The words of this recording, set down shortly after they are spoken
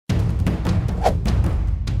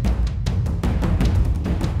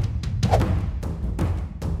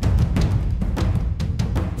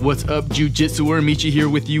What's up, Jiu-Jitsuer? Amechi here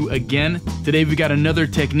with you again. Today we got another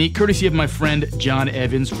technique courtesy of my friend John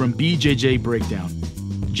Evans from BJJ Breakdown.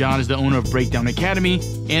 John is the owner of Breakdown Academy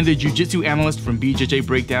and the Jiu-Jitsu analyst from BJJ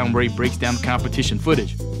Breakdown, where he breaks down competition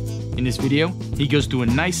footage. In this video, he goes through a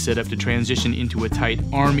nice setup to transition into a tight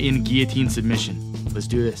Arm-In Guillotine submission. Let's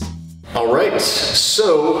do this. All right,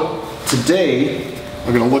 so today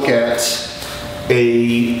we're gonna look at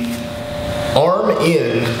a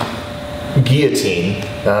Arm-In Guillotine.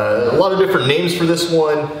 A lot of different names for this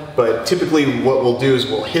one, but typically what we'll do is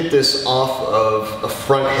we'll hit this off of a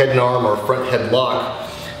front head and arm or front headlock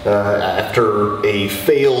after a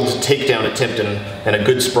failed takedown attempt and a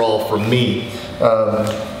good sprawl from me.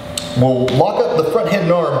 We'll lock up the front head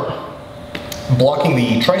and arm, blocking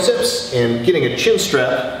the triceps and getting a chin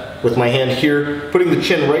strap with my hand here, putting the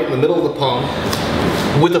chin right in the middle of the palm.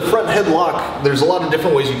 With a front headlock, there's a lot of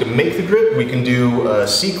different ways you can make the grip. We can do a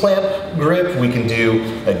C-clamp grip, we can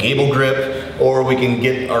do a gable grip, or we can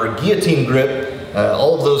get our guillotine grip.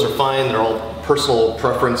 All of those are fine. They're all personal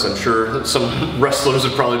preference. I'm sure some wrestlers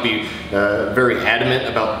would probably be very adamant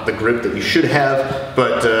about the grip that you should have,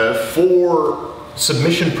 but for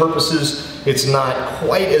submission purposes, it's not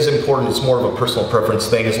quite as important. It's more of a personal preference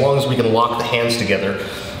thing, as long as we can lock the hands together.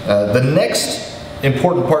 The next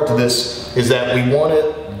important part to this is that we want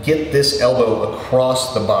to get this elbow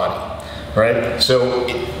across the body, right? So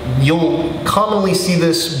you'll commonly see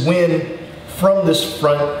this when from this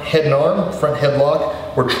front head and arm, front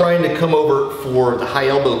headlock, we're trying to come over for the high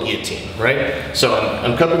elbow guillotine, right? So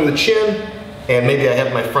I'm cupping the chin, and maybe I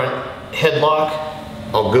have my front headlock.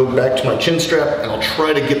 I'll go back to my chin strap and I'll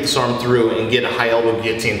try to get this arm through and get a high elbow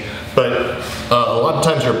guillotine. But a lot of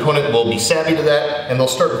times your opponent will be savvy to that and they'll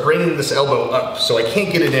start bringing this elbow up. So I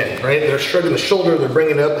can't get it in, right? They're shrugging the shoulder, they're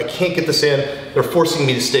bringing it up, I can't get this in. They're forcing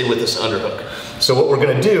me to stay with this underhook. So what we're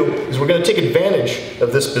gonna do is we're gonna take advantage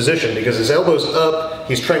of this position because his elbow's up,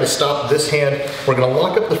 he's trying to stop this hand. We're gonna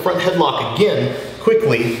lock up the front headlock again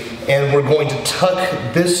quickly, and we're going to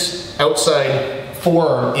tuck this outside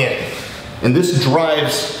forearm in. And this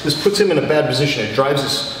puts him in a bad position. It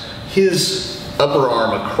drives his upper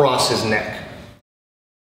arm across his neck.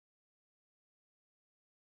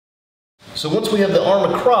 So once we have the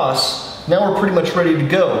arm across, now we're pretty much ready to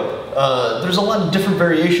go. There's a lot of different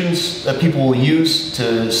variations that people will use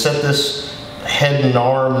to set this head and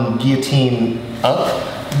arm guillotine up.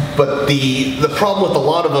 But the problem with a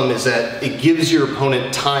lot of them is that it gives your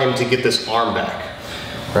opponent time to get this arm back,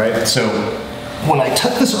 right? So when I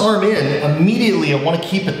tuck this arm in, immediately I want to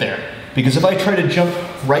keep it there. Because if I try to jump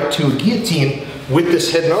right to a guillotine with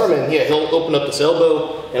this head and arm in, yeah, he'll open up this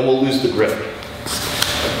elbow and we'll lose the grip.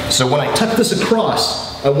 So when I tuck this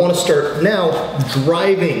across, I want to start now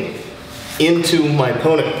driving into my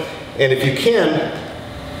opponent. And if you can,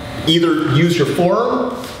 either use your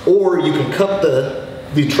forearm or you can cup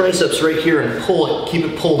the triceps right here and pull it, keep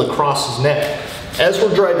it pulled across his neck. As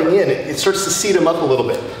we're driving in, it starts to seat him up a little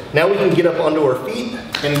bit. Now we can get up onto our feet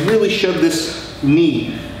and really shove this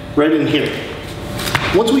knee right in here.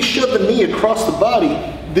 Once we shove the knee across the body,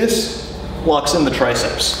 this locks in the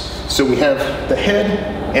triceps. So we have the head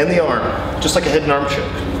and the arm, just like a head and arm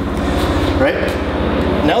choke, right?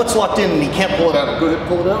 Now it's locked in and he can't pull it out. Go ahead,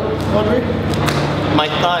 pull it out, Audrey. My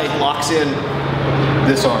thigh locks in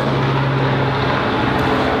this arm.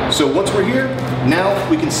 So once we're here, now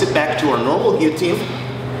we can sit back to our normal guillotine.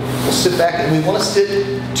 We'll sit back and we want to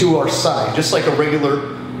sit to our side, just like a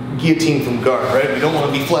regular guillotine from guard, right? We don't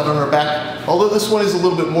want to be flat on our back, although this one is a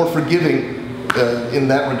little bit more forgiving in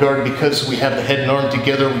that regard because we have the head and arm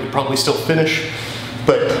together. We could probably still finish,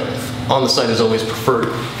 but on the side is always preferred.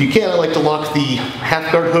 If you can, I like to lock the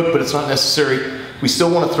half guard hook, but it's not necessary. We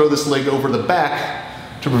still want to throw this leg over the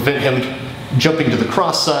back to prevent him jumping to the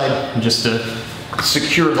cross side and just to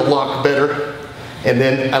secure the lock better. And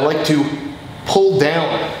then I like to pull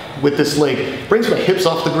down with this leg, brings my hips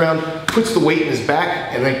off the ground, puts the weight in his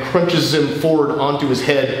back, and then crunches him forward onto his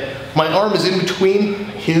head. My arm is in between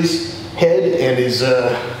his head and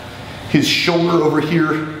his shoulder over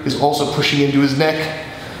here is also pushing into his neck.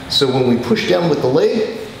 So when we push down with the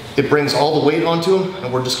leg, it brings all the weight onto him,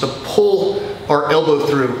 and we're just gonna pull our elbow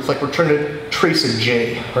through. It's like we're trying to trace a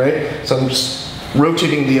J, right? So I'm just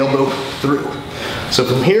rotating the elbow through. So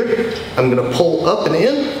from here, I'm gonna pull up and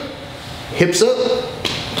in, hips up,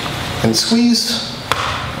 and squeeze,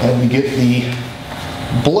 and we get the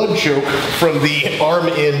blood choke from the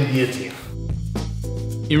Arm-In Guillotine.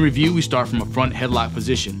 In review, we start from a front headlock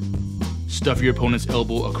position. Stuff your opponent's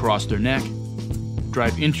elbow across their neck,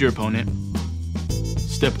 drive into your opponent,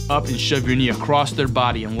 step up and shove your knee across their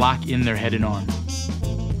body and lock in their head and arm.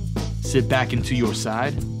 Sit back into your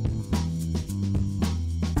side,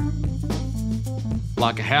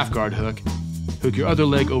 lock a half guard hook, hook your other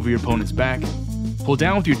leg over your opponent's back, pull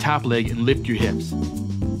down with your top leg and lift your hips.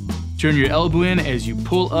 Turn your elbow in as you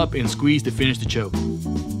pull up and squeeze to finish the choke.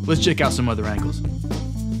 Let's check out some other angles.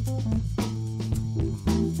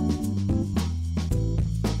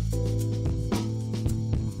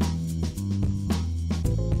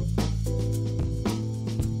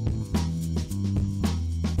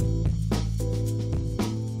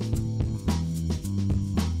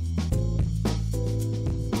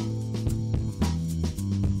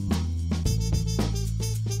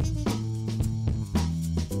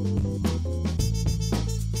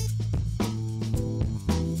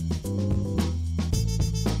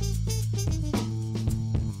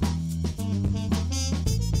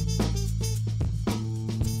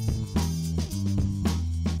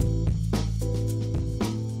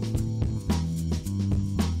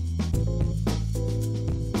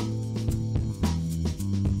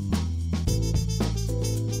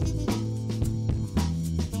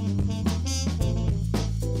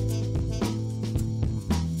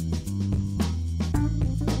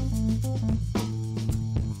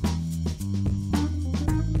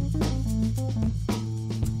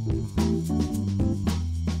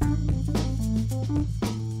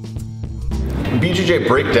 BJJ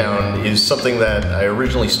breakdown is something that I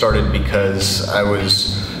originally started because I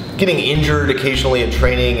was getting injured occasionally at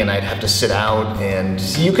training and I'd have to sit out, and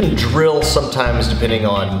you can drill sometimes depending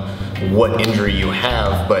on what injury you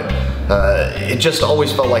have, but it just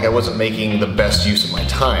always felt like I wasn't making the best use of my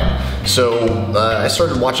time. So I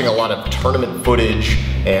started watching a lot of tournament footage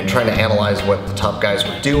and trying to analyze what the top guys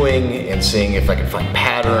were doing and seeing if I could find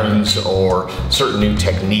patterns or certain new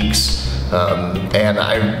techniques. And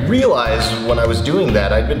I realized when I was doing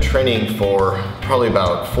that, I'd been training for probably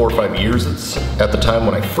about 4 or 5 years at the time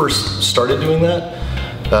when I first started doing that,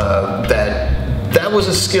 that was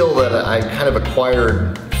a skill that I kind of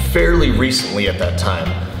acquired fairly recently at that time.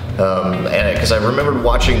 And because I remembered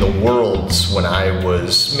watching the Worlds when I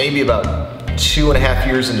was maybe about 2.5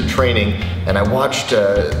 years into training, and I watched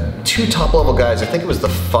 2 top-level guys. I think it was the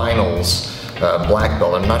finals. Black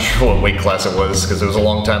belt. I'm not sure what weight class it was because it was a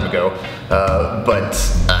long time ago, but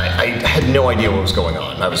I had no idea what was going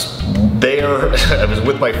on. I was there, I was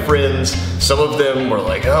with my friends. Some of them were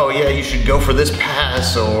like, oh yeah, you should go for this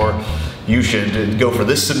pass, or you should go for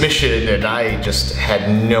this submission, and I just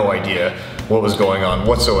had no idea what was going on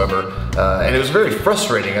whatsoever. And it was very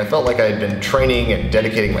frustrating. I felt like I had been training and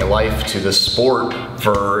dedicating my life to this sport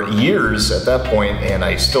for years at that point, and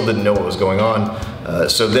I still didn't know what was going on.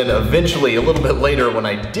 So then eventually, a little bit later, when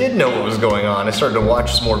I did know what was going on, I started to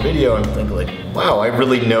watch some more video and think like, wow, I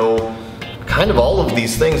really know kind of all of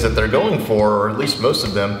these things that they're going for, or at least most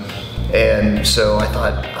of them. And so I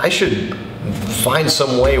thought I should find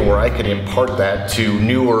some way where I could impart that to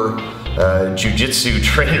newer Jiu-Jitsu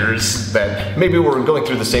trainers that maybe were going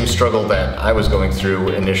through the same struggle that I was going through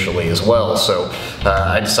initially as well. So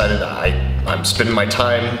I decided I'm spending my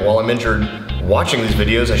time while I'm injured watching these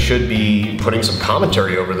videos. I should be putting some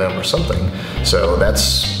commentary over them or something. So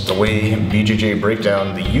that's the way BJJ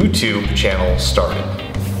Breakdown, the YouTube channel, started.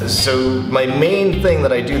 So my main thing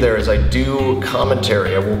that I do there is I do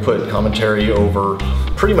commentary. I will put commentary over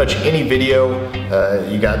pretty much any video.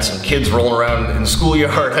 You got some kids rolling around in the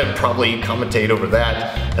schoolyard, I'd probably commentate over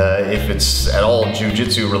that if it's at all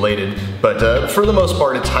Jiu-Jitsu related. But for the most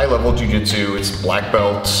part, it's high-level Jiu-Jitsu. It's black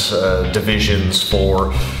belt divisions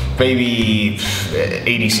for maybe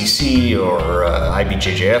ADCC or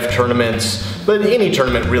IBJJF tournaments, but any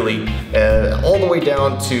tournament really, all the way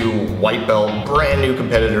down to white belt, brand new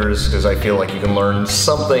competitors, because I feel like you can learn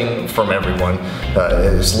something from everyone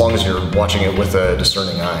as long as you're watching it with a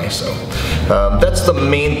discerning eye. So that's the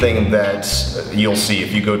main thing that you'll see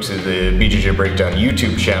if you go to the BJJ Breakdown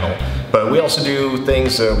YouTube channel. But we also do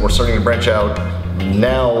things, we're starting to branch out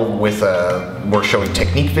now with, we're showing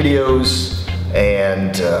technique videos,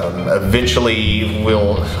 and eventually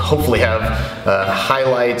we'll hopefully have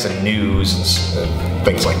highlights and news and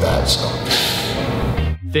things like that. So.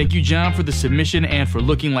 Thank you, John, for the submission and for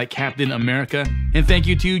looking like Captain America. And thank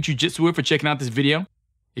you to Jiu-Jitsu for checking out this video.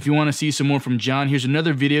 If you want to see some more from John, here's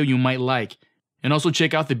another video you might like. And also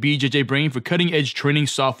check out the BJJ Brain for cutting-edge training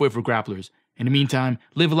software for grapplers. In the meantime,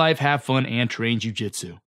 live life, have fun, and train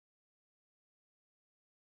Jiu-Jitsu.